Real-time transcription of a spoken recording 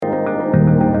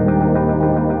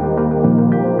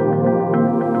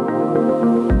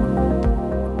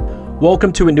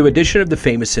Welcome to a new edition of the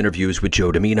Famous Interviews with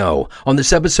Joe Domino. On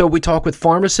this episode, we talk with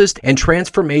pharmacist and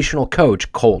transformational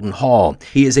coach Colton Hall.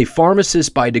 He is a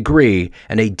pharmacist by degree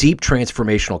and a deep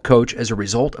transformational coach as a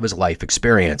result of his life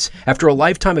experience. After a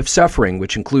lifetime of suffering,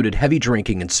 which included heavy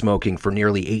drinking and smoking for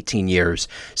nearly 18 years,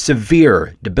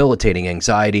 severe, debilitating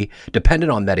anxiety,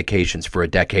 dependent on medications for a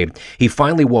decade, he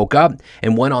finally woke up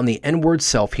and went on the inward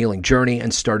self-healing journey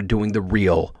and started doing the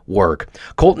real work.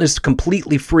 Colton is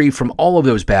completely free from all of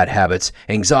those bad habits,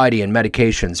 anxiety, and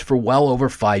medications for well over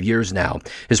 5 years now.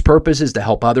 His purpose is to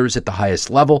help others at the highest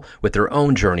level with their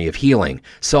own journey of healing,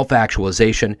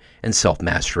 self-actualization, and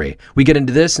self-mastery. We get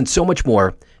into this and so much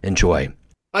more. Enjoy.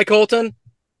 Hi, Colton.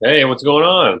 Hey, what's going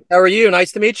on? How are you?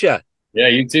 Nice to meet you. Yeah,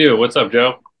 you too. What's up,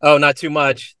 Joe? Oh, not too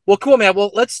much. Well, cool, man.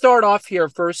 Well, let's start off here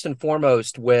first and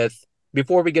foremost with,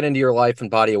 before we get into your life and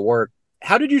body of work,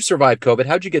 how did you survive COVID?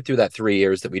 How'd you get through that 3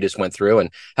 years that we just went through?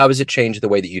 And how has it changed the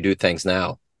way that you do things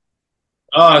now?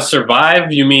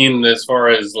 Survive? You mean as far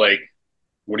as like,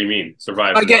 what do you mean?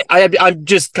 Survive? I'm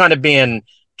just kind of being,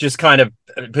 just kind of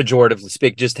pejoratively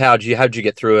speak, just how'd you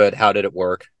get through it? How did it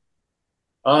work?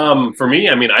 For me,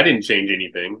 I mean, I didn't change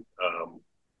anything,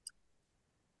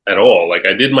 at all. Like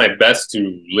I did my best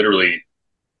to literally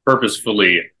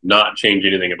purposefully not change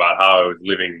anything about how I was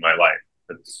living my life.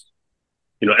 It's,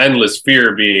 endless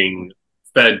fear being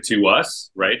fed to us,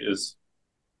 right, is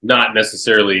not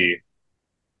necessarily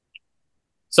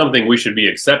something we should be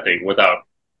accepting without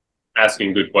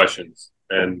asking good questions.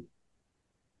 And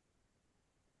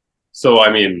so,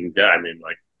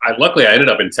 luckily I ended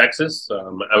up in Texas.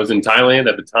 I was in Thailand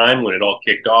at the time when it all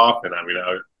kicked off. And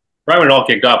right when it all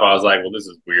kicked off, I was like, well, this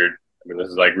is weird. This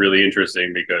is like really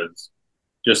interesting because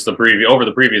just over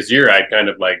the previous year, I kind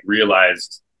of like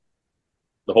realized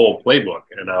the whole playbook.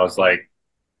 And I was like,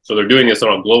 so they're doing this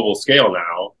on a global scale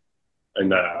now.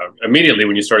 And immediately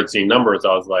when you started seeing numbers,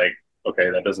 I was like,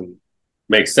 okay, that doesn't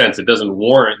make sense. It doesn't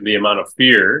warrant the amount of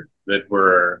fear that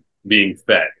we're being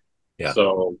fed. Yeah.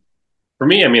 So for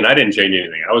me, I didn't change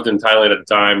anything. I was in Thailand at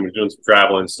the time, was doing some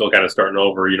traveling, still kind of starting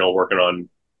over, working on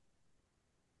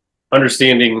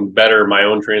understanding better my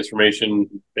own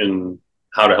transformation and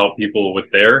how to help people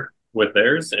with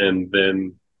theirs. And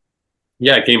then,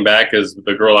 I came back as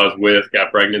the girl I was with got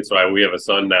pregnant. So we have a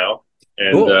son now.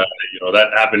 And, cool.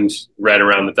 That happened right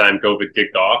around the time COVID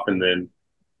kicked off. And then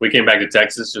we came back to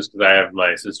Texas just because I have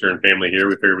my sister and family here.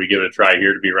 We figured we'd give it a try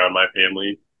here to be around my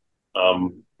family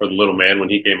for the little man when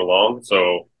he came along.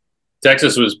 So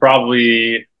Texas was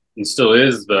probably and still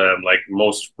is the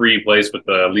most free place with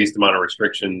the least amount of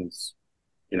restrictions,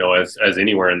 as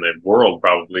anywhere in the world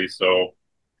probably. So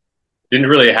didn't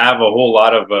really have a whole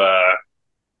lot of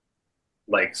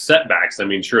setbacks.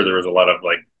 Sure, there was a lot of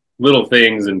little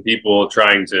things and people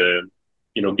trying to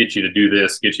get you to do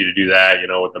this, get you to do that,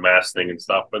 with the mask thing and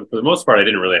stuff. But for the most part, I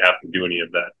didn't really have to do any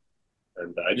of that.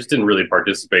 And I just didn't really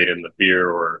participate in the fear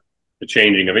or the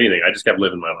changing of anything. I just kept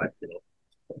living my life,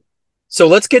 So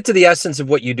let's get to the essence of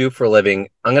what you do for a living.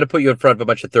 I'm going to put you in front of a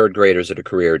bunch of third graders at a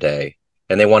career day,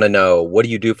 and they want to know, what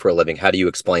do you do for a living? How do you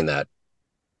explain that?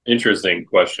 Interesting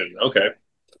question. Okay.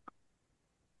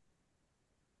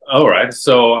 All right.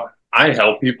 So I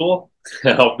help people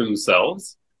help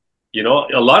themselves. A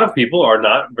lot of people are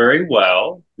not very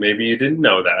well. Maybe you didn't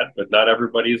know that, but not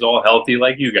everybody's all healthy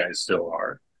like you guys still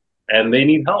are. And they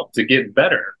need help to get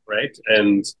better, right?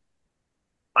 And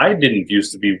I didn't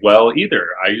used to be well either.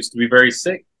 I used to be very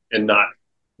sick and not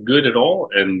good at all.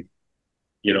 And,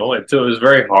 it was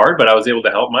very hard, but I was able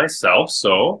to help myself.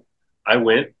 So I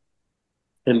went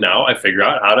and now I figure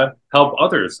out how to help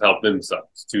others help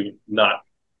themselves to not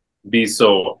be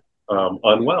so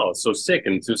unwell, so sick,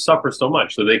 and to suffer so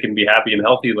much so they can be happy and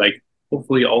healthy like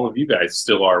hopefully all of you guys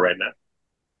still are right now.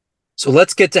 So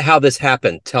let's get to how this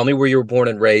happened. Tell me where you were born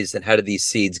and raised, and how did these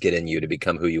seeds get in you to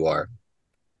become who you are?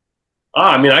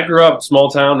 I grew up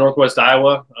small town, Northwest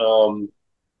Iowa.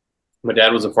 My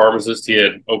dad was a pharmacist. He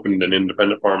had opened an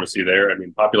independent pharmacy there.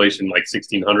 Population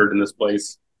 1,600 in this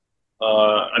place.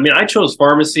 I chose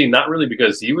pharmacy not really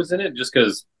because he was in it, just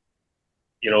because,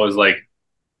 it was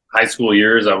high school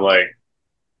years. I'm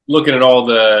looking at all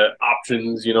the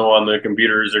options, on the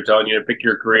computers. They're telling you to pick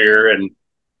your career. And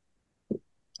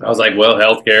I was like, well,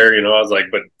 healthcare,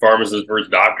 but pharmacist versus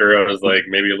doctor. I was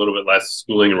maybe a little bit less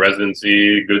schooling and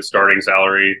residency, good starting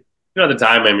salary. At the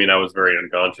time, I was very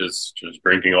unconscious, just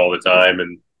drinking all the time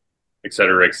and et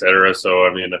cetera, et cetera. So,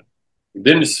 I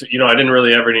didn't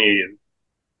really ever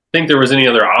think there was any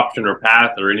other option or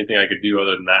path or anything I could do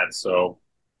other than that. So,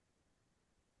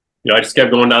 I just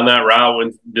kept going down that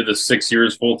route, did the 6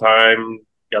 years full time,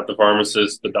 got the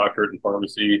pharmacist, the doctorate in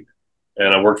pharmacy.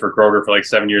 And I worked for Kroger for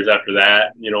 7 years after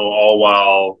that, all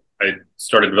while I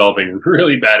started developing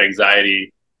really bad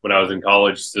anxiety when I was in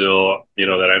college still,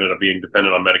 that I ended up being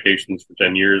dependent on medications for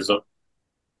 10 years, and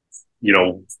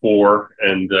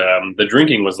the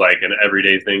drinking was like an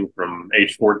everyday thing from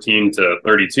age 14 to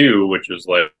 32, which was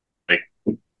like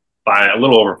a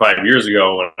little over 5 years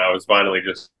ago when I was finally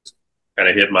just kind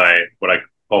of hit what I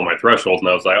call my threshold. And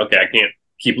I was like, okay, I can't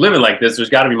keep living like this.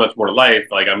 There's got to be much more to life.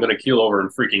 Like, I'm going to keel over and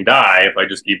freaking die if I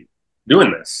just keep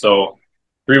doing this. So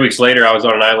 3 weeks later, I was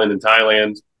on an island in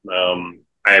Thailand.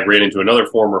 I ran into another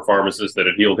former pharmacist that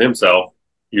had healed himself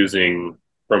using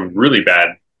from really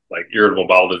bad, like irritable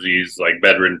bowel disease, like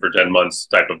bedridden for 10 months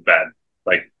type of bad.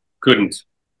 Like,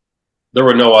 there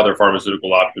were no other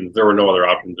pharmaceutical options. There were no other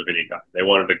options of any kind. They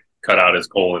wanted to cut out his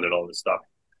colon and all this stuff.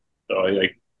 So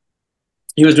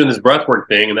he was doing this breathwork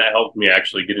thing, and that helped me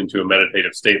actually get into a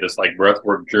meditative state. This like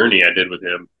breathwork journey I did with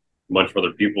him, a bunch of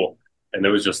other people, and it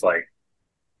was just like,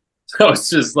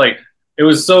 it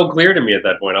was so clear to me at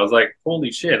that point. I was like,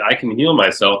 holy shit, I can heal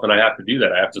myself, and I have to do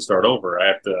that. I have to start over.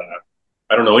 I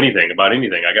don't know anything about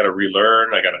anything. I got to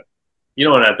relearn.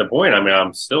 And at the point, I mean,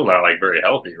 I'm still not like very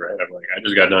healthy, right? I'm like, I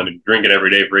just got done drinking every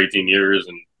day for 18 years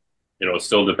and,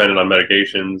 still dependent on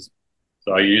medications.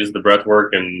 So I used the breath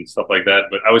work and stuff like that.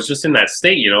 But I was just in that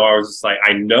state, I was just like,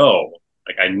 I know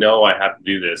I have to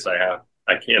do this. I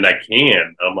can.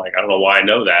 I'm like, I don't know why I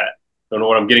know that. Don't know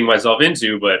what I'm getting myself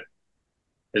into, but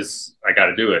I got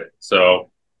to do it.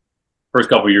 So first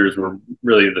couple of years were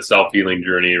really the self-healing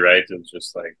journey, right? It was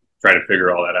just like trying to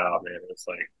figure all that out, man. It's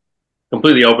like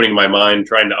completely opening my mind,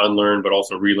 trying to unlearn, but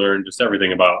also relearn just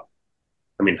everything about,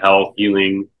 health,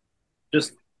 healing,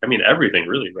 just, everything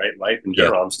really, right? Life in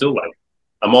general. Yeah. I'm still like,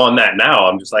 I'm on that now.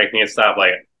 I'm just like, I can't stop.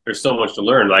 Like, there's so much to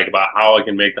learn, like about how I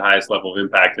can make the highest level of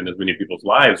impact in as many people's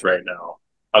lives right now.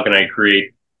 How can I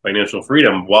create financial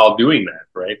freedom while doing that,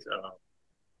 right?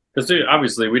 Because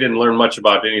obviously we didn't learn much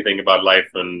about anything about life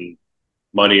and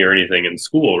money or anything in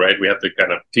school, right? We have to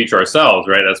kind of teach ourselves,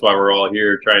 right? That's why we're all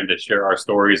here trying to share our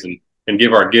stories and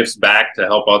give our gifts back to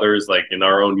help others, like in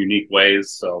our own unique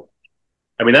ways. So,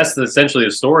 that's essentially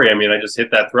the story. I just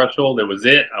hit that threshold. It was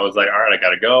it. I was like, all right, I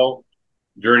got to go.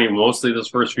 Journey mostly those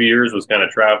first few years was kind of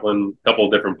traveling a couple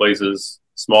of different places,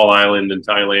 small island in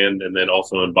Thailand, and then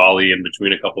also in Bali in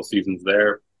between a couple seasons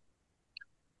there.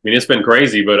 It's been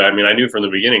crazy, but I knew from the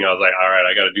beginning, I was like, all right,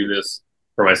 I got to do this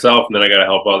for myself, and then I got to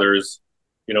help others,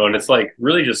 and it's like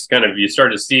really just kind of, you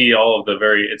start to see all of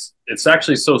the it's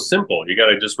actually so simple. You got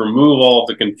to just remove all of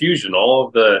the confusion, all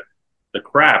of the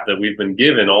crap that we've been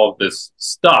given, all of this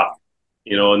stuff,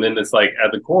 and then it's like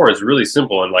at the core, it's really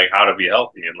simple and like how to be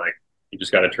healthy. And like, you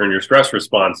just got to turn your stress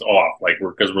response off, like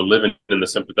because we're living in the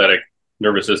sympathetic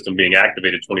nervous system being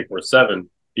activated 24/7.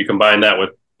 You combine that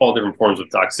with all different forms of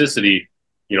toxicity,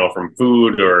 from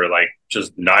food or like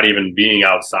just not even being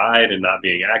outside and not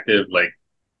being active, like,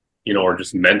 or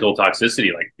just mental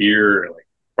toxicity, like fear, like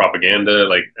propaganda,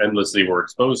 like endlessly we're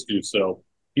exposed to. So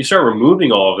you start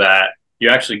removing all of that, you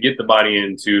actually get the body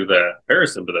into the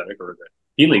parasympathetic or the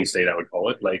healing state, I would call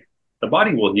it. Like the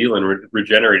body will heal and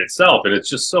regenerate itself. And it's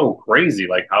just so crazy,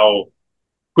 like how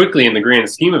quickly in the grand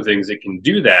scheme of things, it can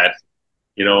do that,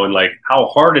 and like how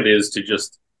hard it is to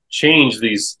just change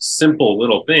these simple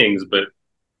little things. But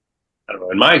I don't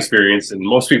know, in my experience and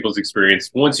most people's experience,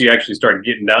 once you actually start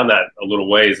getting down that a little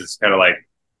ways, it's kind of like,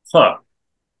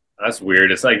 that's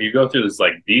weird. It's like you go through this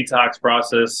like detox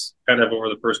process kind of over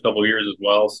the first couple of years as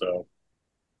well. So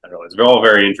I don't know, it's all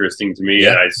very interesting to me.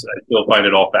 Yeah. And I still find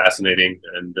it all fascinating.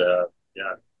 And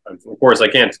of course I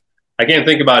can't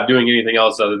think about doing anything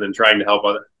else other than trying to help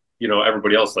other,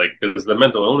 everybody else, like, because the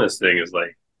mental illness thing is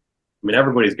like,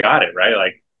 everybody's got it, right?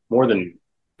 Like more than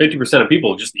 50% of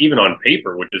people, just even on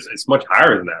paper, which is, it's much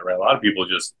higher than that, right? A lot of people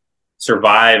just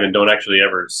survive and don't actually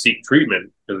ever seek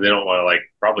treatment because they don't want to like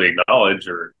probably acknowledge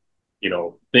or,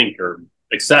 think or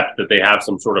accept that they have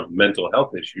some sort of mental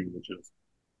health issue, which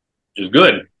is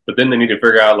good. But then they need to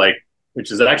figure out like,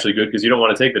 which is actually good because you don't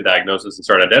want to take the diagnosis and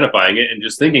start identifying it and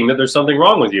just thinking that there's something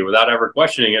wrong with you without ever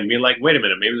questioning it and being like, wait a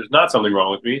minute, maybe there's not something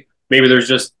wrong with me. Maybe there's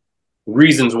just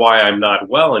reasons why I'm not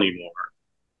well anymore.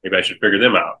 Maybe I should figure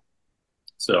them out.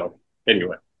 So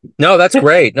anyway. No, that's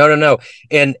great. No.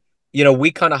 And,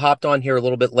 we kind of hopped on here a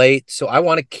little bit late. So I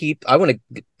want to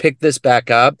pick this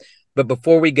back up. But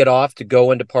before we get off to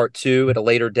go into part 2 at a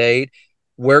later date,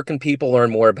 where can people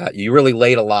learn more about you? You really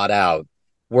laid a lot out.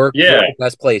 Where's the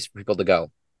best place for people to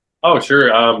go? Oh,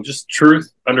 sure. Just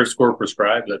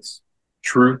truth_prescribe. That's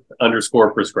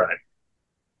truth_prescribe.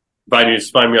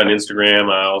 Just find me on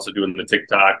Instagram. I also doing the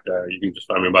TikTok. You can just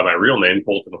find me by my real name,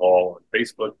 Colton Hall, on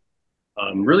Facebook.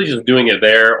 really just doing it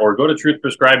there, or go to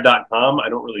truthprescribed.com. I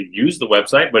don't really use the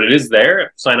website, but it is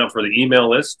there. Sign up for the email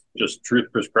list, just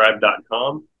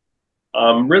truthprescribed.com.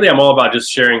 Really, I'm all about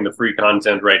just sharing the free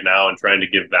content right now and trying to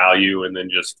give value, and then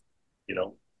just,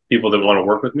 people that want to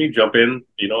work with me, jump in,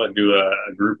 and do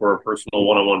a group or a personal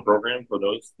one-on-one program for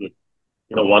those that,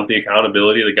 want the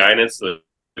accountability, the guidance, the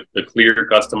clear,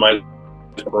 customized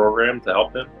program to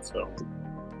help them. So,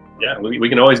 yeah, we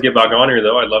can always get back on here,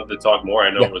 though. I'd love to talk more. I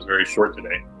know it was very short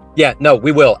today. Yeah, no,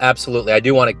 we will. Absolutely. I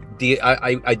do want to,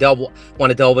 want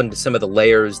to delve into some of the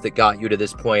layers that got you to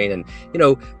this point, and,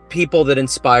 people that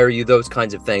inspire you, those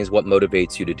kinds of things, what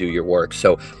motivates you to do your work.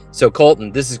 So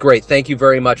Colton, this is great. Thank you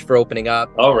very much for opening up.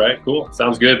 All right, cool.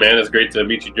 Sounds good, man. It's great to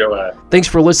meet you, Joe. Thanks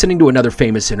for listening to another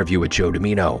famous interview with Joe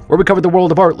Domino, where we cover the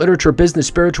world of art, literature, business,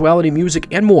 spirituality, music,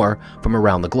 and more from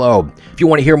around the globe. If you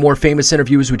want to hear more famous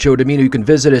interviews with Joe Domino, you can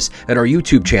visit us at our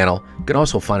YouTube channel. You can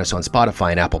also find us on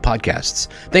Spotify and Apple Podcasts.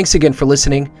 Thanks again for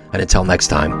listening, and until next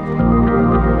time.